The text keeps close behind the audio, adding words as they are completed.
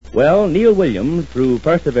Well, Neal Williams, through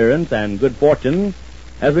perseverance and good fortune,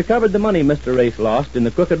 has recovered the money Mr. Race lost in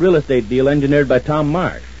the crooked real estate deal engineered by Tom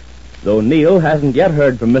Marsh, though Neal hasn't yet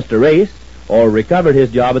heard from Mr. Race or recovered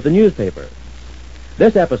his job at the newspaper.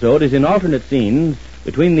 This episode is in alternate scenes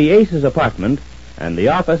between the Ace's apartment and the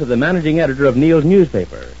office of the managing editor of Neal's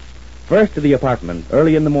newspaper. First to the apartment,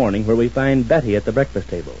 early in the morning, where we find Betty at the breakfast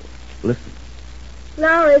table. Listen.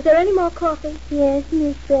 Laura, is there any more coffee? Yes,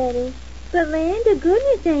 Miss Betty. But, land of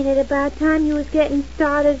goodness, ain't it about time you was getting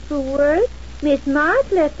started for work? Miss Marge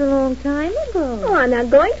left a long time ago. Oh, I'm not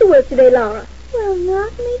going to work today, Laura. Well,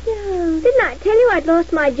 knock me down. Didn't I tell you I'd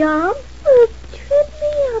lost my job? Oh, trip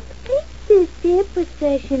me up. Take this here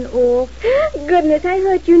procession off. Goodness, I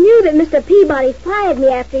heard you knew that Mr. Peabody fired me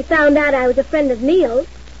after he found out I was a friend of Neal's.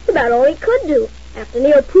 It's about all he could do, after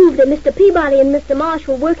Neal proved that Mr. Peabody and Mr. Marsh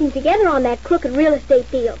were working together on that crooked real estate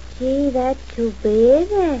deal. Gee, that's too bad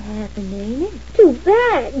that happened, ain't it? Too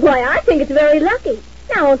bad. Why, I think it's very lucky.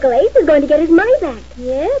 Now Uncle Ace is going to get his money back.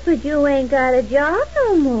 Yeah, but you ain't got a job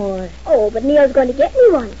no more. Oh, but Neal's going to get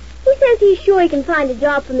me one. He says he's sure he can find a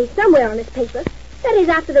job for me somewhere on his paper. That is,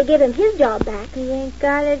 after they give him his job back. He ain't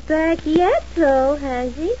got it back yet, though,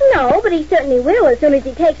 has he? No, but he certainly will as soon as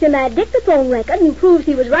he takes in that dictaphone record and proves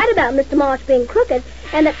he was right about Mr. Marsh being crooked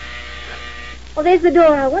and that... Oh, there's the door.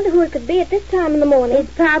 I wonder who it could be at this time in the morning.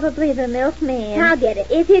 It's probably the milkman. I'll get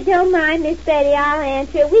it. If you don't mind, Miss Betty, I'll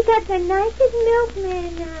answer. We got the nicest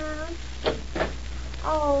milkman now.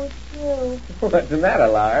 Oh, Drew. What's the matter,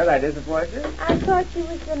 Laura? Did I disappoint you? I thought you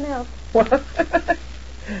was the milk. What?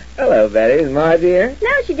 Hello, Betty. Is Marge here? No,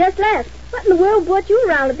 she just left. What in the world brought you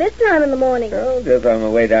around at this time in the morning? Oh, just on my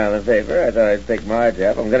way down the paper. I thought I'd pick Marge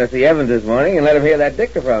up. I'm going to see Evans this morning and let him hear that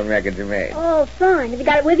dictaphone record you made. Oh, fine. Have you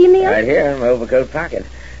got it with you, Neal? Right here in my overcoat pocket.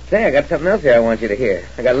 Say, I got something else here I want you to hear.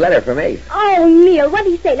 I got a letter from Ace. Oh, Neal, what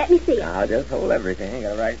did he say? Let me see it. I'll just hold everything. I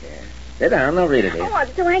got it right there. Sit down. I'll read it here. Oh,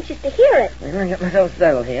 I'm so anxious to hear it. I'll get myself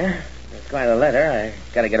settled here. It's quite a letter.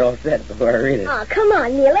 I got to get all set before I read it. Oh, come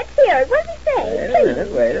on, Neal. Let's hear it. What does he say?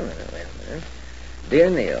 Wait a minute. Dear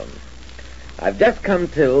Neal, I've just come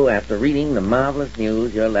to after reading the marvelous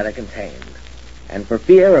news your letter contained. And for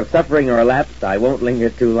fear of suffering a relapse, I won't linger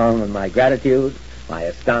too long on my gratitude, my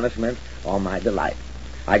astonishment, or my delight.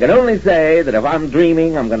 I can only say that if I'm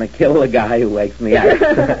dreaming, I'm going to kill the guy who wakes me up.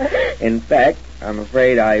 In fact, I'm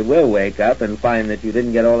afraid I will wake up and find that you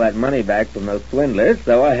didn't get all that money back from those swindlers,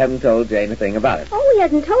 so I haven't told Jane a thing about it. Oh, he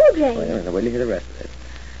hasn't told Jane. Wait a minute, wait till you hear the rest of it.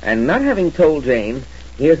 And not having told Jane,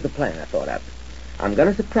 here's the plan I thought up. I'm going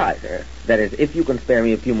to surprise her. That is, if you can spare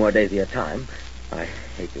me a few more days of your time. I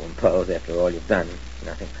hate to impose after all you've done.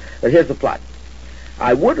 Nothing. But here's the plot.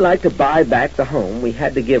 I would like to buy back the home we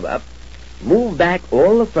had to give up, move back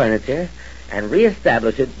all the furniture, and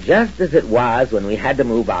reestablish it just as it was when we had to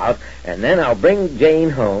move out, and then I'll bring Jane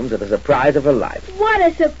home to the surprise of her life. What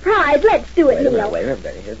a surprise. Let's do it, Neal. Wait a minute,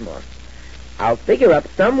 Betty. Here's more. I'll figure up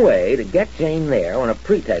some way to get Jane there on a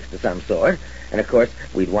pretext of some sort. And, of course,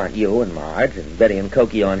 we'd want you and Marge and Betty and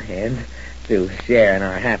Cokie on hand to share in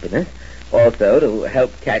our happiness. Also, to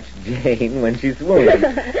help catch Jane when she swoons.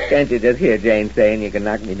 Can't you just hear Jane saying you can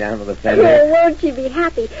knock me down with a feather? Oh, won't she be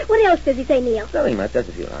happy? What else does he say, Neal? Nothing much, just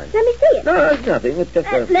a few lines. Let me see it. No, it's nothing. It's just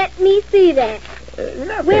a... Let me see that.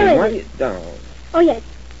 Nothing. Where is Why it? do you... Don't. Oh, yes.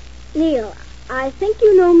 Neal, I think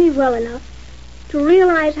you know me well enough to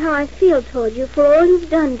realize how I feel toward you for all you've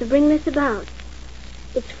done to bring this about.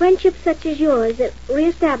 It's friendship such as yours that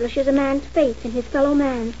reestablishes a man's faith in his fellow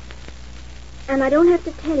man. And I don't have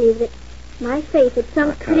to tell you that my faith had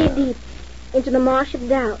sunk pretty deep into the marsh of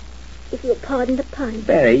doubt, if you'll pardon the pun.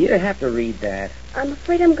 Betty, you have to read that. I'm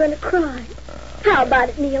afraid I'm going to cry. How about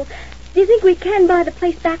it, Neal? Do you think we can buy the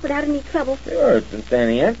place back without any trouble? Sure, it's been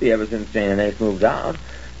standing empty ever since Jane and Ace moved out.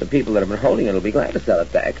 The people that have been holding it will be glad to sell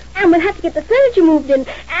it back. And we'll have to get the furniture moved in and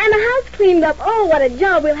the house cleaned up. Oh, what a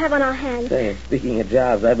job we'll have on our hands. Say, speaking of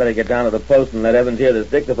jobs, I better get down to the post and let Evans hear this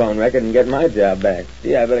dictaphone record and get my job back.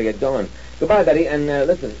 Gee, I better get going. Goodbye, Betty, and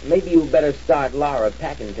listen, maybe you better start Laura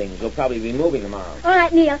packing things. You'll probably be moving tomorrow. All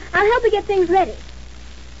right, Neal. I'll help you get things ready.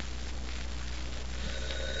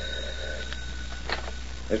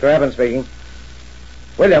 Mr. Evans speaking.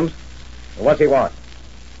 Williams, what's he want?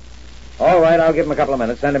 All right, I'll give him a couple of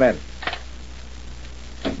minutes. Send him in.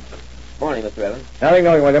 Morning, Mr. Evans. Nothing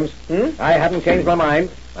doing, Williams. I haven't changed my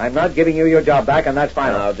mind. I'm not giving you your job back, and that's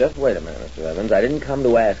final. Now, just wait a minute, Mr. Evans. I didn't come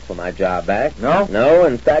to ask for my job back. No? No,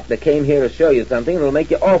 in fact, I came here to show you something that'll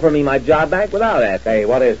make you offer me my job back without asking. Hey,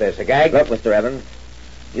 what is this, a gag? Look, Mr. Evans,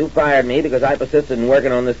 you fired me because I persisted in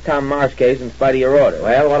working on this Tom Marsh case in spite of your order.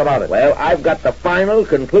 Well, what about it? Well, I've got the final,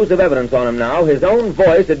 conclusive evidence on him now. His own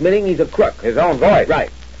voice admitting he's a crook. His own voice?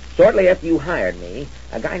 Right. Shortly after you hired me,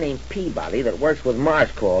 a guy named Peabody that works with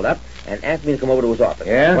Marsh called up and asked me to come over to his office.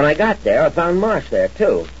 Yeah? When I got there, I found Marsh there,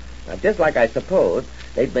 too. Now, just like I supposed,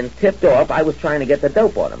 they'd been tipped off I was trying to get the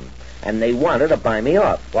dope on them, and they wanted to buy me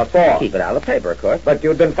off. What for? Keep it out of the paper, of course. But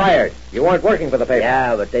you'd been fired. You weren't working for the paper.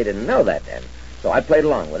 Yeah, but they didn't know that then. So I played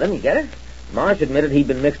along with them, you get it? Marsh admitted he'd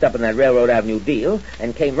been mixed up in that Railroad Avenue deal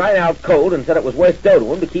and came right out cold and said it was worth dough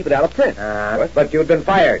to him to keep it out of print. But you'd been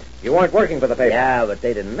fired. You weren't working for the paper. Yeah, but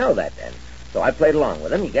they didn't know that then. So I played along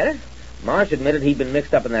with him, you get it? Marsh admitted he'd been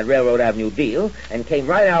mixed up in that Railroad Avenue deal and came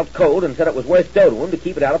right out cold and said it was worth dough to him to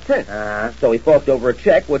keep it out of print. So he forked over a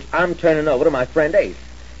check, which I'm turning over to my friend Ace.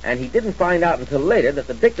 And he didn't find out until later that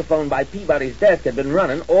the dictaphone by Peabody's desk had been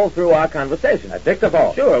running all through our conversation. A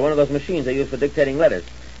dictaphone? Sure, one of those machines they use for dictating letters.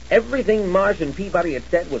 Everything Marsh and Peabody had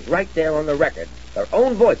said was right there on the record. Their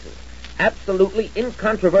own voices. Absolutely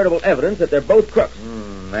incontrovertible evidence that they're both crooks.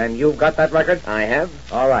 And you've got that record? I have.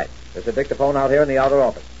 All right. There's a dictaphone out here in the outer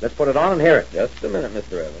office. Let's put it on and hear it. Just a minute,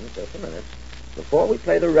 Mr. Evans. Just a minute. Before we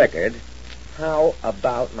play the record, how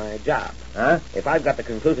about my job? Huh? If I've got the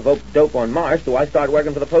conclusive dope on Marsh, do I start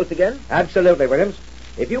working for the Post again? Absolutely, Williams.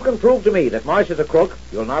 If you can prove to me that Marsh is a crook,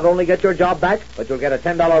 you'll not only get your job back, but you'll get a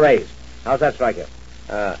 $10 raise. How's that strike you?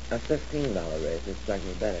 A $15 raise would strike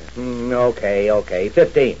me better. Okay.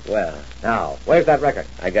 15. Well, Now, where's that record?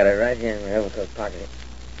 I got it right here in my overcoat pocket.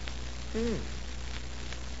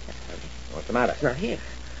 What's the matter? It's not here.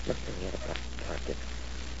 Look in the other pocket.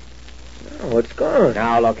 No, it's gone.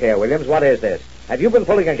 Now, look here, Williams. What is this? Have you been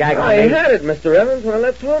pulling a gag on I me? had it, Mr. Evans, when I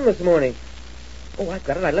left home this morning. Oh, I've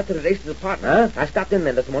got it. I left it at Ace's apartment. Huh? I stopped in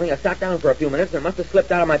there this morning. I sat down for a few minutes, and it must have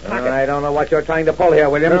slipped out of my pocket. I don't know what you're trying to pull here,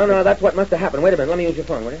 Williams. No, that's what must have happened. Wait a minute. Let me use your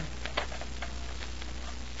phone, will you?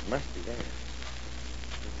 Must be there.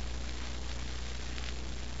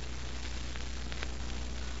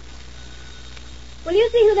 Will you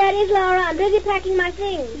see who that is, Laura? I'm busy packing my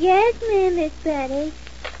things. Yes, ma'am, Miss Betty.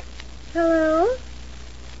 Hello?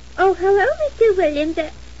 Oh, hello, Mr. Williams.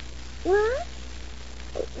 What?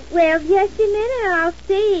 Well, just a minute, I'll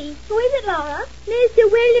see. Who is it, Laura?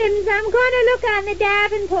 Mr. Williams, I'm going to look on the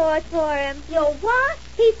Davenport for him. Yo, what?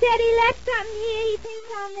 He said he left something here he thinks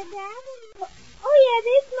on the Davenport. Oh, yeah,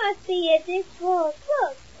 this must be it, this book.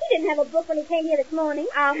 Look, he didn't have a book when he came here this morning.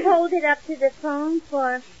 I'll hold it up to the phone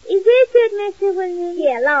for him. Is this it, Mr. Williams?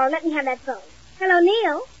 Yeah, Laura, let me have that phone. Hello,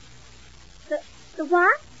 Neal. The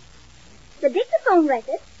what? The dictaphone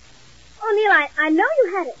record? Oh, Neal, I know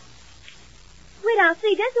you had it. Wait, I'll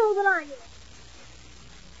see. Just hold the line here.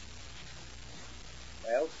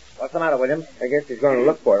 Well, what's the matter, Williams? I guess he's going to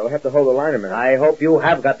look for it. I'll have to hold the line a minute. I hope you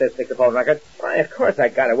have got this dictaphone record. Why, of course I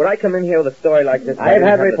got it. Would I come in here with a story like this? I've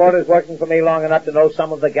had reporters working for me long enough to know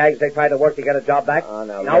some of the gags they try to work to get a job back. Oh,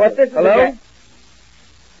 no. Now, if this is Hello? a gag-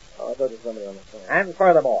 Oh, I thought there was somebody on the phone. And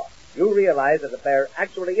furthermore, you realize that if there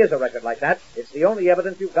actually is a record like that, it's the only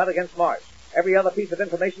evidence you've got against Marsh. Every other piece of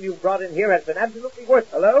information you've brought in here has been absolutely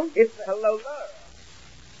worthless. Hello? It's hello, Laura.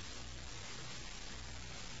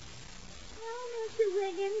 Mr.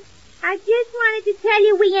 Williams, I just wanted to tell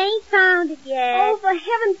you we ain't found it yet. Oh, for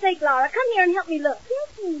heaven's sake, Laura, come here and help me look. Yes,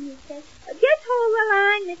 ma'am, mister. Just hold the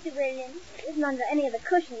line, Mr. Williams. It isn't under any of the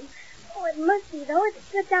cushions. Oh, it must be, though. It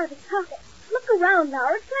slipped out of his pocket. Look around,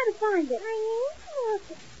 Laura. Try to find it. I am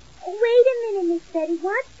looking. Oh, wait a minute, Miss Betty.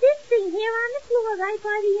 What's this thing here on the floor right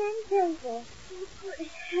by the end table? Oh, good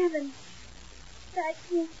heavens.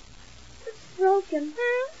 That's it. It's broken.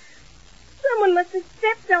 Huh? Someone must have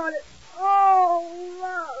stepped on it. Oh,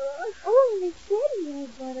 Laura. Oh, Miss Betty, you're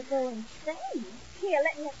going to go insane. Here,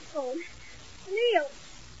 let me have the phone. Neal,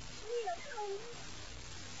 come.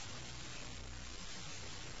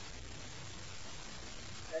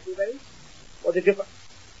 Thank you, Betty. What did you...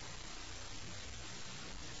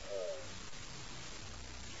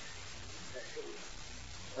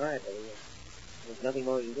 All right, buddy. There's nothing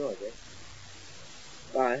more you can do, I guess.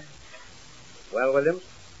 Bye. Well, Williams,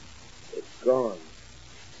 It's gone.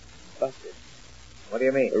 Busted. what do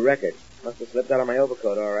you mean? The record. Must have slipped out of my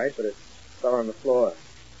overcoat, all right, but it fell on the floor.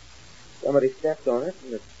 Somebody stepped on it,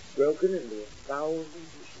 and it's broken into 1,000 pieces.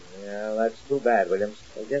 Yeah, that's too bad, Williams.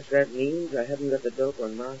 I guess that means I haven't got the dope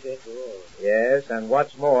on Marsh after all. Yes, and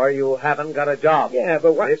what's more, you haven't got a job. Yeah,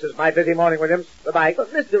 but what... This is my busy morning, Williams. Goodbye.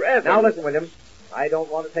 But, Mr. Evans... Now listen, Williams. I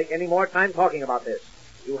don't want to take any more time talking about this.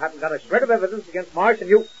 You haven't got a shred of evidence against Marsh, and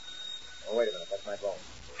you... Oh, wait a minute. That's my phone.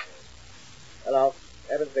 Hello.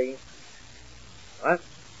 Evans speaking. What?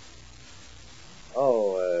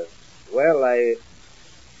 Oh, well,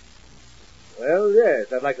 Well,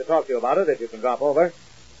 yes, I'd like to talk to you about it if you can drop over.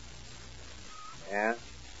 Yeah?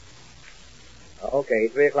 Okay,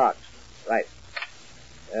 3 o'clock. Right.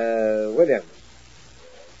 Williams.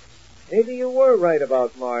 Maybe you were right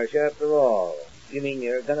about Marsh after all. You mean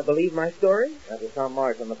you're going to believe my story? That was Tom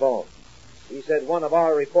Marsh on the phone. He said one of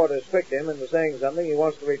our reporters tricked him into saying something he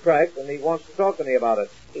wants to retract, and he wants to talk to me about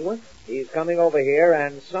it. He's coming over here,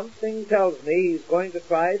 and something tells me he's going to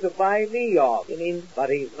try to buy me off. You mean? But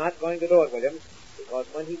he's not going to do it, Williams, because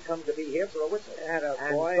when he comes to be here for a whistle, and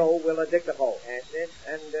so will a dictaphone. That's it.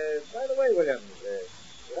 And, by the way, Williams,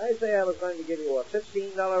 did I say I was going to give you a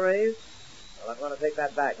 $15 raise? Well, I'm going to take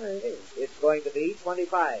that back. It's going to be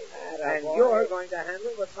 $25. And you're going to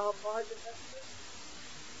handle the Tom Marsh investment.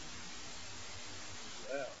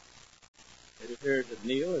 Well, it appears that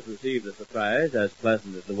Neal has received a surprise as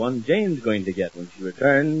pleasant as the one Jane's going to get when she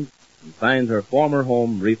returns and finds her former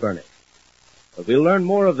home refurnished. But we'll learn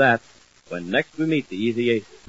more of that when next we meet the Easy Aces.